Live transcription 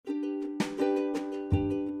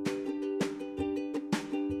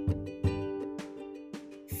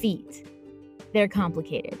Feet. They're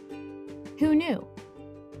complicated. Who knew?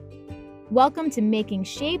 Welcome to Making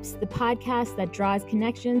Shapes, the podcast that draws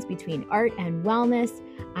connections between art and wellness.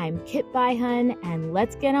 I'm Kit Byhun, and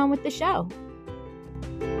let's get on with the show.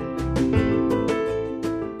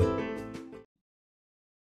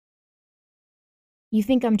 You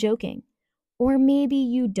think I'm joking, or maybe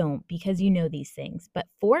you don't because you know these things. But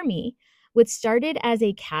for me, what started as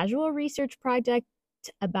a casual research project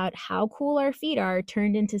about how cool our feet are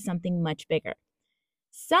turned into something much bigger.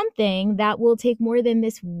 Something that will take more than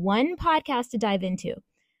this one podcast to dive into.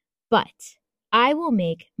 But I will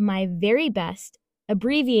make my very best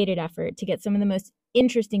abbreviated effort to get some of the most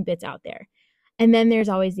interesting bits out there. And then there's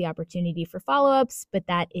always the opportunity for follow-ups, but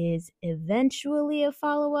that is eventually a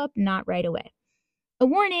follow-up, not right away. A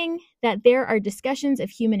warning that there are discussions of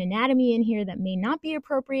human anatomy in here that may not be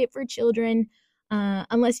appropriate for children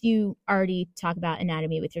unless you already talk about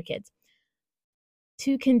anatomy with your kids.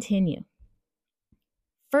 To continue.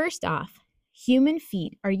 First off, human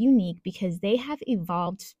feet are unique because they have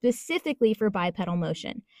evolved specifically for bipedal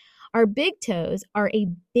motion. Our big toes are a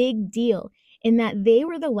big deal in that they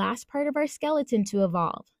were the last part of our skeleton to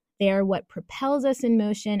evolve. They are what propels us in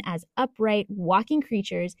motion as upright, walking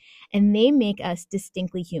creatures, and they make us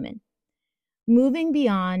distinctly human. Moving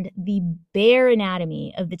beyond the bare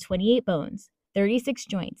anatomy of the 28 bones, 36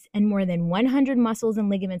 joints, and more than 100 muscles and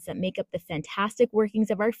ligaments that make up the fantastic workings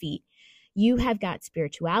of our feet, you have got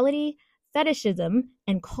spirituality, fetishism,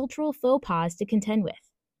 and cultural faux pas to contend with.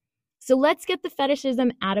 So let's get the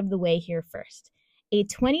fetishism out of the way here first. A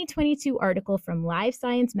 2022 article from Live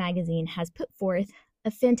Science magazine has put forth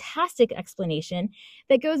a fantastic explanation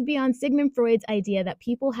that goes beyond Sigmund Freud's idea that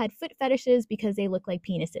people had foot fetishes because they look like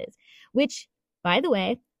penises, which, by the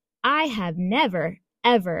way, I have never,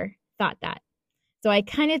 ever thought that. So I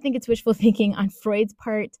kind of think it's wishful thinking on Freud's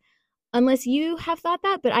part, unless you have thought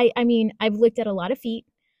that. But I mean, I've looked at a lot of feet,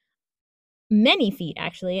 many feet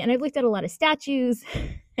actually, and I've looked at a lot of statues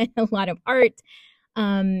and a lot of art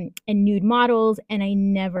and nude models, and I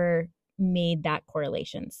never made that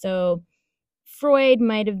correlation. So Freud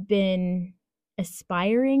might have been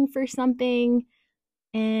aspiring for something,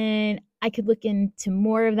 and I could look into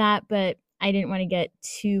more of that, but I didn't want to get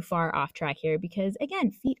too far off track here because, again,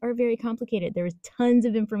 feet are very complicated. There's tons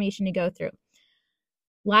of information to go through.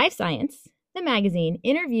 Live Science, the magazine,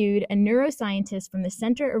 interviewed a neuroscientist from the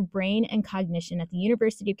Center of Brain and Cognition at the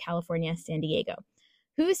University of California, San Diego,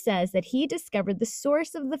 who says that he discovered the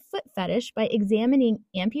source of the foot fetish by examining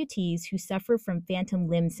amputees who suffer from phantom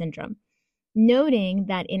limb syndrome, noting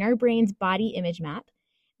that in our brain's body image map,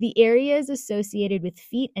 the areas associated with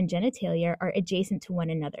feet and genitalia are adjacent to one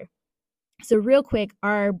another. So real quick,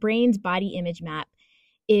 our brain's body image map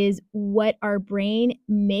is what our brain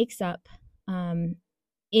makes up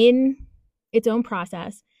in its own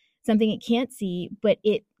process, something it can't see, but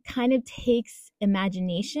it kind of takes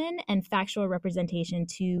imagination and factual representation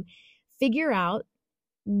to figure out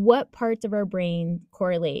what parts of our brain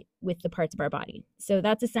correlate with the parts of our body. So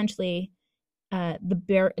that's essentially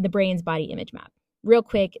the brain's body image map. Real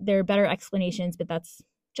quick, there are better explanations, but that's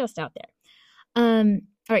just out there.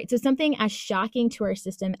 All right, so something as shocking to our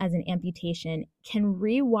system as an amputation can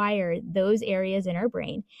rewire those areas in our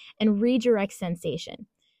brain and redirect sensation.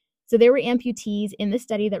 So there were amputees in the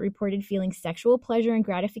study that reported feeling sexual pleasure and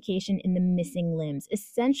gratification in the missing limbs,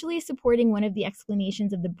 essentially supporting one of the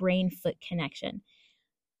explanations of the brain-foot connection.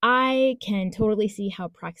 I can totally see how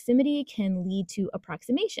proximity can lead to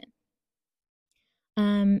approximation.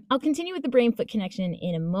 I'll continue with the brain-foot connection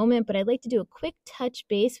in a moment, but I'd like to do a quick touch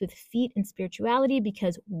base with feet and spirituality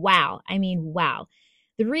because wow.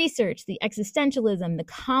 The research, the existentialism, the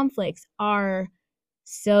conflicts are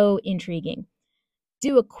so intriguing.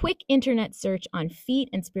 Do a quick internet search on feet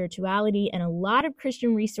and spirituality, and a lot of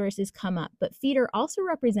Christian resources come up, but feet are also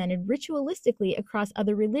represented ritualistically across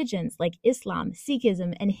other religions like Islam,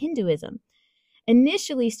 Sikhism, and Hinduism.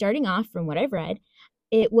 Initially, starting off from what I've read,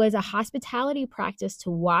 it was a hospitality practice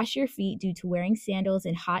to wash your feet due to wearing sandals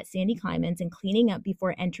in hot, sandy climates and cleaning up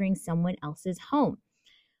before entering someone else's home.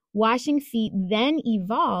 Washing feet then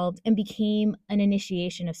evolved and became an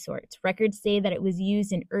initiation of sorts. Records say that it was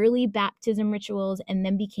used in early baptism rituals and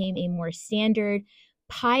then became a more standard,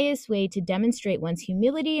 pious way to demonstrate one's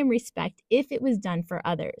humility and respect if it was done for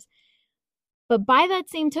others. But by that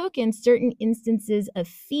same token, certain instances of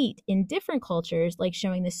feet in different cultures, like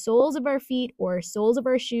showing the soles of our feet or soles of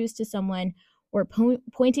our shoes to someone, or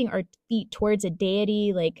pointing our feet towards a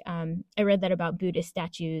deity, like I read that about Buddhist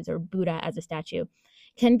statues or Buddha as a statue,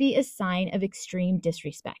 can be a sign of extreme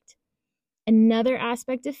disrespect. Another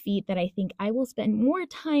aspect of feet that I think I will spend more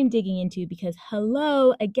time digging into because,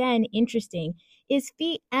 hello, again, interesting, is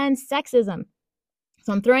feet and sexism.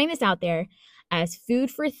 So I'm throwing this out there as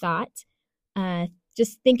food for thought.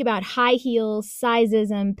 Just think about high heels,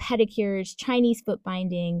 sizeism, pedicures, Chinese foot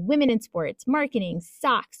binding, women in sports, marketing,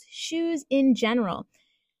 socks, shoes in general.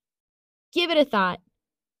 Give it a thought.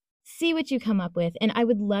 See what you come up with, and I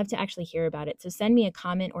would love to actually hear about it. So send me a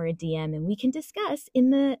comment or a DM, and we can discuss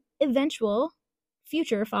in the eventual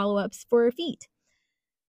future follow-ups for feet.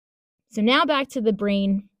 So now back to the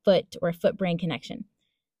brain-foot or foot-brain connection.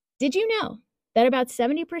 Did you know that about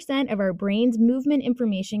 70% of our brain's movement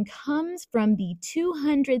information comes from the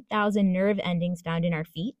 200,000 nerve endings found in our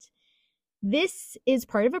feet? This is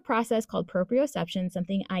part of a process called proprioception,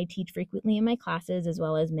 something I teach frequently in my classes as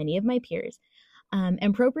well as many of my peers.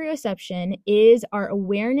 And proprioception is our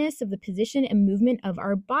awareness of the position and movement of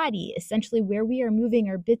our body, essentially where we are moving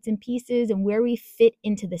our bits and pieces and where we fit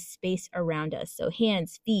into the space around us. So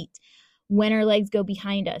hands, feet, when our legs go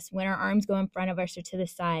behind us, when our arms go in front of us or to the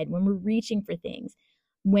side, when we're reaching for things,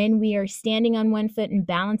 when we are standing on one foot and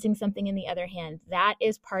balancing something in the other hand. That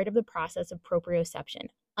is part of the process of proprioception,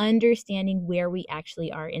 understanding where we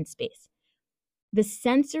actually are in space. The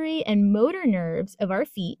sensory and motor nerves of our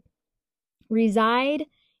feet reside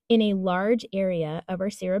in a large area of our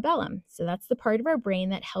cerebellum. So that's the part of our brain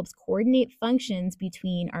that helps coordinate functions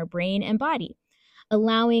between our brain and body,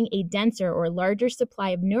 allowing a denser or larger supply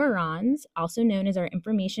of neurons, also known as our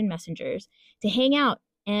information messengers, to hang out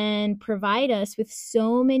and provide us with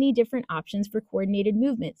so many different options for coordinated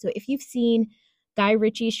movement. So if you've seen Guy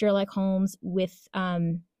Ritchie's Sherlock Holmes with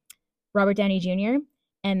Robert Downey Jr.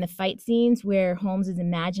 and the fight scenes where Holmes is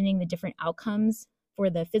imagining the different outcomes for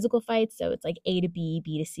the physical fights, so it's like A to B,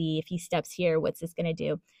 B to C, if he steps here, what's this going to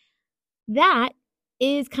do? That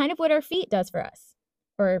is kind of what our feet does for us.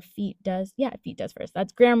 Or feet does for us.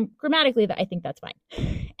 That's grammatically, I think that's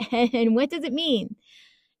fine. And what does it mean?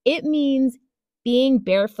 It means being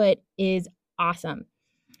barefoot is awesome.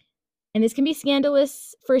 And this can be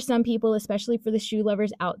scandalous for some people, especially for the shoe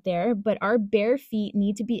lovers out there, but our bare feet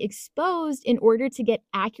need to be exposed in order to get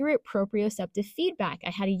accurate proprioceptive feedback. I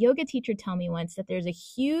had a yoga teacher tell me once that there's a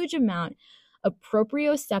huge amount of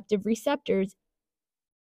proprioceptive receptors.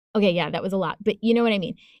 Okay, yeah, that was a lot, but you know what I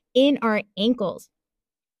mean, in our ankles.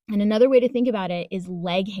 And another way to think about it is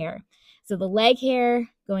leg hair. So the leg hair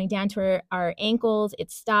going down to our ankles,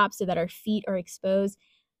 it stops so that our feet are exposed.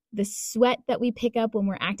 The sweat that we pick up when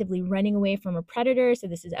we're actively running away from a predator, so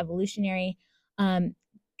this is evolutionary,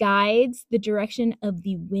 guides the direction of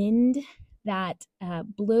the wind that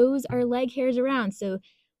blows our leg hairs around. So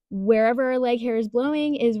wherever our leg hair is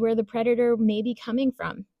blowing is where the predator may be coming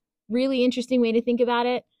from. Really interesting way to think about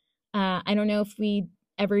it. I don't know if we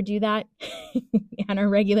ever do that on a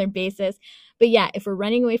regular basis, but yeah, if we're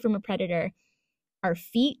running away from a predator, our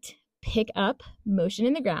feet pick up motion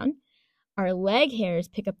in the ground. Our leg hairs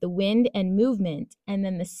pick up the wind and movement, and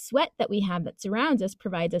then the sweat that we have that surrounds us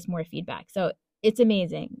provides us more feedback. So it's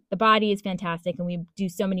amazing. The body is fantastic, and we do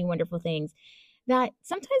so many wonderful things that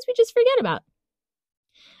sometimes we just forget about.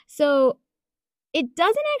 So it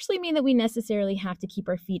doesn't actually mean that we necessarily have to keep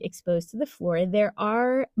our feet exposed to the floor. There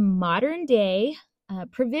are modern day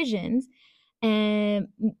provisions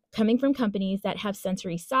coming from companies that have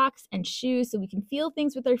sensory socks and shoes so we can feel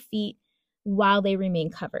things with our feet while they remain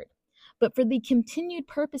covered. But for the continued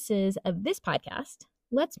purposes of this podcast,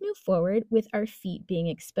 let's move forward with our feet being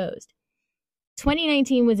exposed.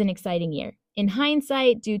 2019 was an exciting year. In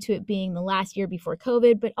hindsight, due to it being the last year before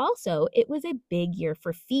COVID, but also it was a big year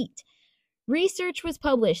for feet. Research was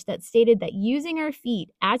published that stated that using our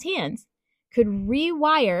feet as hands could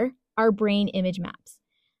rewire our brain image maps.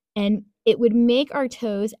 And it would make our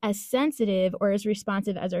toes as sensitive or as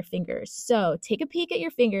responsive as our fingers. So take a peek at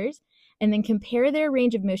your fingers and then compare their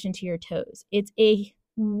range of motion to your toes. It's a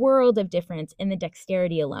world of difference in the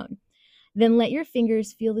dexterity alone. Then let your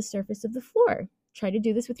fingers feel the surface of the floor. Try to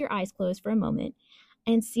do this with your eyes closed for a moment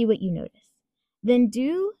and see what you notice. Then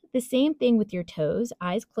do the same thing with your toes,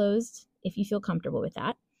 eyes closed if you feel comfortable with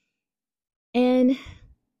that. And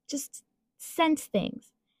just sense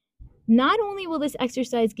things. Not only will this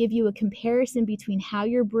exercise give you a comparison between how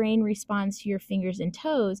your brain responds to your fingers and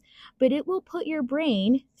toes, but it will put your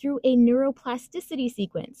brain through a neuroplasticity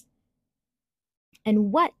sequence.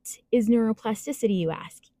 And what is neuroplasticity, you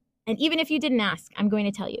ask? And even if you didn't ask, I'm going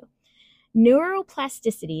to tell you.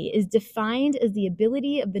 Neuroplasticity is defined as the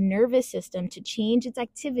ability of the nervous system to change its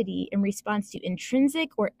activity in response to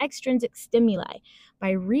intrinsic or extrinsic stimuli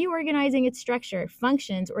by reorganizing its structure,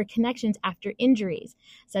 functions, or connections after injuries,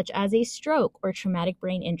 such as a stroke or traumatic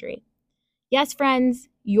brain injury. Yes, friends,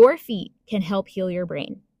 your feet can help heal your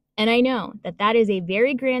brain. And I know that that is a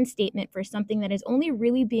very grand statement for something that is only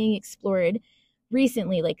really being explored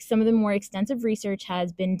recently. Like some of the more extensive research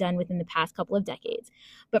has been done within the past couple of decades.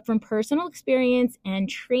 But from personal experience and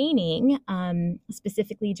training,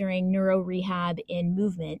 specifically during neuro rehab in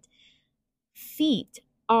movement, feet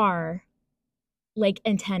are like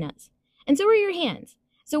antennas. And so are your hands.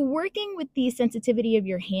 So working with the sensitivity of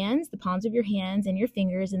your hands, the palms of your hands and your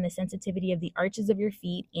fingers, and the sensitivity of the arches of your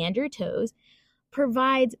feet and your toes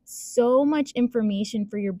provides so much information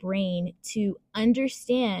for your brain to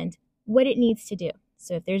understand what it needs to do.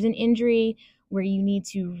 So if there's an injury where you need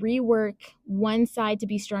to rework one side to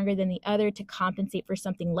be stronger than the other to compensate for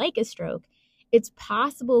something like a stroke, it's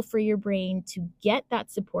possible for your brain to get that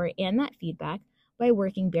support and that feedback by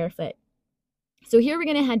working barefoot. So here we're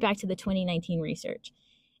going to head back to the 2019 research.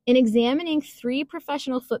 In examining 3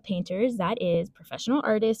 professional foot painters, that is, professional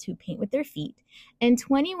artists who paint with their feet, and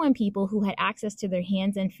 21 people who had access to their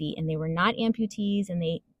hands and feet, and they were not amputees, and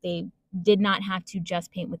they did not have to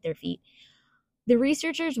just paint with their feet. The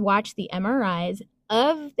researchers watched the MRIs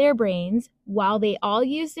of their brains while they all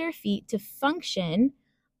used their feet to function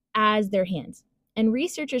as their hands. And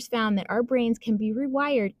researchers found that our brains can be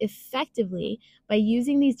rewired effectively by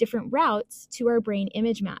using these different routes to our brain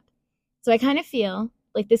image map. So I kind of feel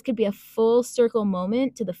like this could be a full circle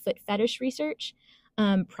moment to the foot fetish research.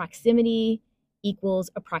 Proximity equals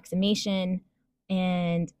approximation.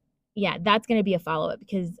 And yeah, that's going to be a follow-up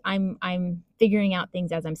because I'm figuring out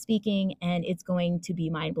things as I'm speaking, and it's going to be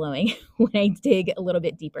mind-blowing when I dig a little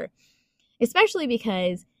bit deeper, especially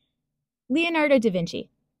because Leonardo da Vinci,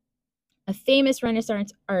 a famous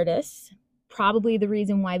Renaissance artist, probably the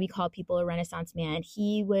reason why we call people a Renaissance man.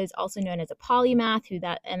 He was also known as a polymath,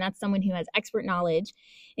 and that's someone who has expert knowledge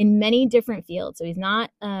in many different fields. So he's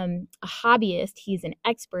not a hobbyist, he's an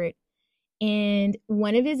expert. And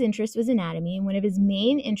one of his interests was anatomy. And one of his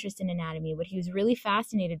main interests in anatomy, what he was really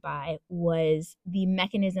fascinated by, was the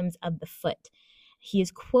mechanisms of the foot. He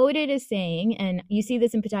is quoted as saying, and you see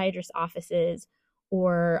this in podiatrist offices,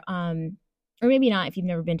 or maybe not if you've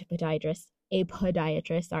never been to a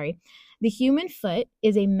podiatrist, sorry. The human foot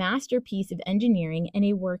is a masterpiece of engineering and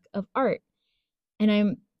a work of art. And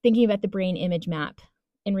I'm thinking about the brain image map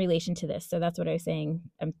in relation to this. So that's what I was saying.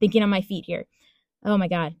 I'm thinking on my feet here. Oh my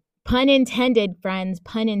God. Pun intended, friends,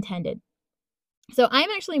 pun intended. So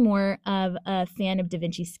I'm actually more of a fan of Da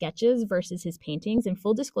Vinci's sketches versus his paintings. In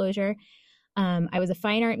full disclosure, I was a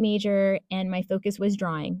fine art major and my focus was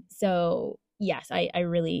drawing. So yes, I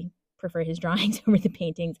really prefer his drawings over the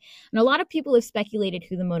paintings. And a lot of people have speculated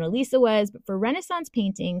who the Mona Lisa was, but for Renaissance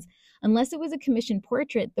paintings, unless it was a commissioned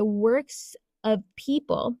portrait, the works of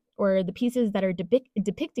people, or the pieces that are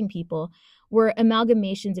depicting people, were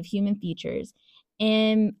amalgamations of human features.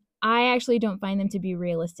 And I actually don't find them to be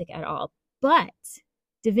realistic at all. But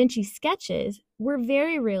Da Vinci's sketches were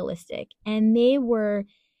very realistic, and they were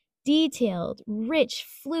detailed, rich,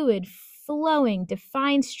 fluid, flowing,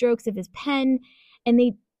 defined strokes of his pen, and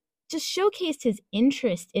they just showcased his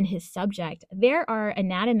interest in his subject. There are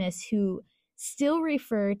anatomists who still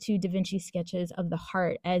refer to Da Vinci's sketches of the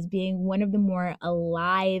heart as being one of the more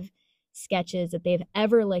alive sketches that they've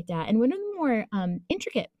ever looked at, and one of the more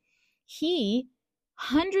intricate. He,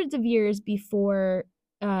 hundreds of years before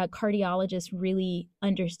cardiologists really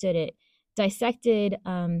understood it, dissected,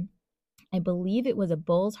 I believe it was a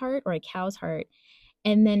bull's heart or a cow's heart,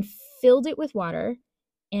 and then filled it with water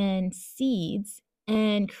and seeds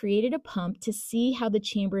and created a pump to see how the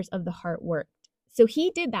chambers of the heart worked. So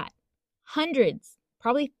he did that. Hundreds,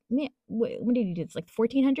 probably, when did he do this? Like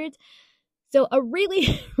 1400s? So a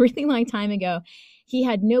really, really long time ago. He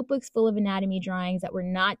had notebooks full of anatomy drawings that were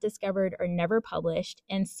not discovered or never published.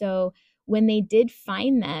 And so when they did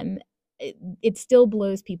find them, it still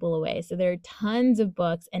blows people away. So there are tons of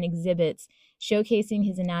books and exhibits showcasing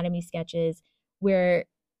his anatomy sketches where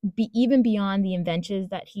even beyond the inventions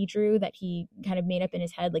that he drew, that he kind of made up in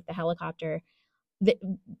his head, like the helicopter,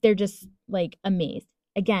 they're just like amazed.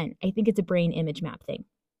 Again, I think it's a brain image map thing.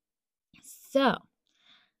 So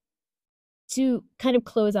to kind of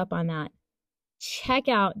close up on that, check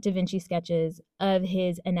out Da Vinci sketches of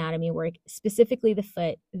his anatomy work, specifically the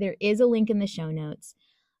foot. There is a link in the show notes.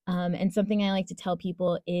 And something I like to tell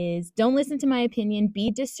people is don't listen to my opinion,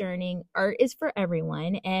 be discerning. Art is for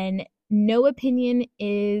everyone, and no opinion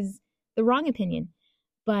is the wrong opinion,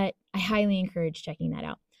 but I highly encourage checking that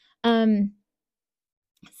out.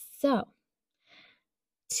 So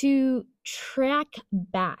to track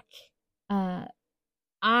back,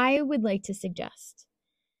 I would like to suggest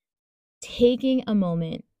taking a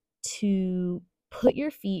moment to put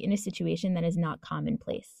your feet in a situation that is not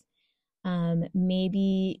commonplace.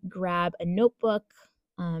 Maybe grab a notebook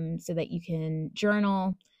so that you can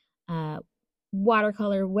journal,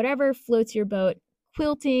 watercolor, whatever floats your boat,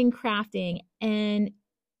 quilting, crafting, and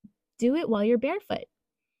do it while you're barefoot.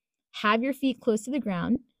 Have your feet close to the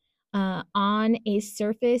ground on a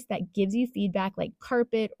surface that gives you feedback like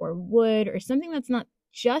carpet or wood or something that's not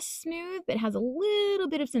just smooth but has a little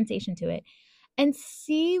bit of sensation to it, and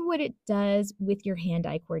see what it does with your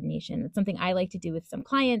hand-eye coordination. It's something I like to do with some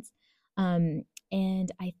clients, and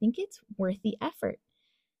I think it's worth the effort.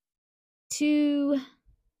 To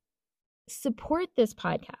support this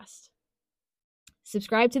podcast,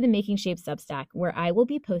 subscribe to the Making Shapes Substack, where I will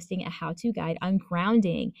be posting a how-to guide on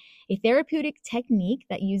grounding, a therapeutic technique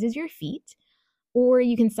that uses your feet. Or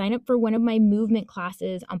you can sign up for one of my movement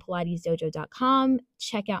classes on pilatesdojo.com,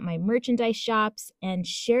 check out my merchandise shops, and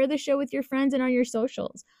share the show with your friends and on your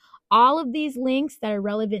socials. All of these links that are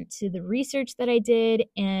relevant to the research that I did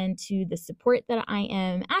and to the support that I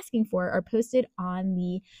am asking for are posted on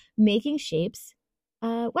the Making Shapes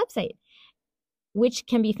website, which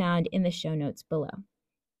can be found in the show notes below.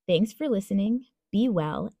 Thanks for listening. Be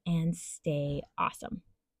well and stay awesome.